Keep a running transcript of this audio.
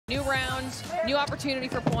New round, new opportunity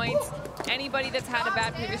for points. Anybody that's had a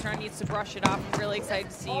bad previous round needs to brush it off. I'm really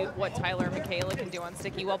excited to see what Tyler and Michaela can do on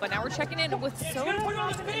Sticky Well. But now we're checking in with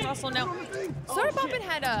sodapoppin and Russell. Now, sodapoppin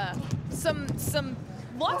had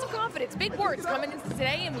lots of confidence, big words coming into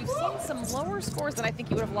today, and we've seen some lower scores than I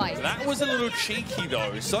think you would have liked. That was a little cheeky,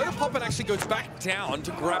 though. sodapoppin actually goes back down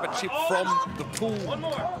to grab a chip from the pool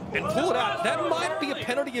and pull it out. That might be a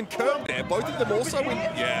penalty incurred there. Both of them also win.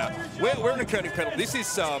 Yeah, we're in a curling penalty. This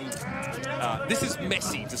is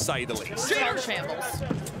messy, to say the least. Smart shambles.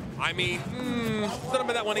 I mean, don't know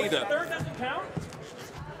about that one either.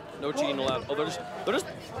 No cheating allowed. Oh, they're just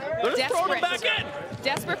throwing it back in.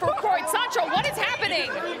 Desperate for Corey. Sancho, what is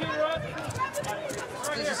happening?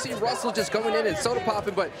 You see Russell just going in and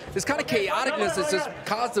sodapoppin, but this kind of chaoticness has just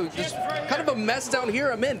caused just kind of a mess down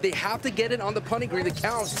here. I mean, they have to get it on the punting green to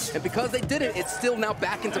count, and because they didn't, it's still now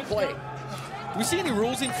back into play. Do we see any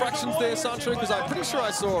rules infractions there, Sancho? Because I'm pretty sure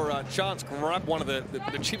I saw Chance grab one of the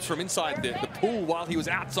chips from inside the pool while he was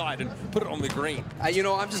outside and put it on the green. You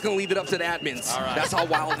know, I'm just going to leave it up to the admins. All right. That's how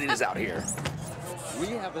wild it is out here. We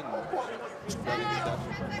haven't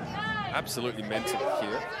absolutely mental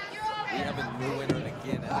here. We have a new winner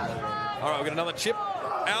again. All right, we got another chip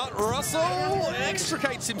out. Russell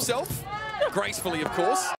extricates himself gracefully, of course.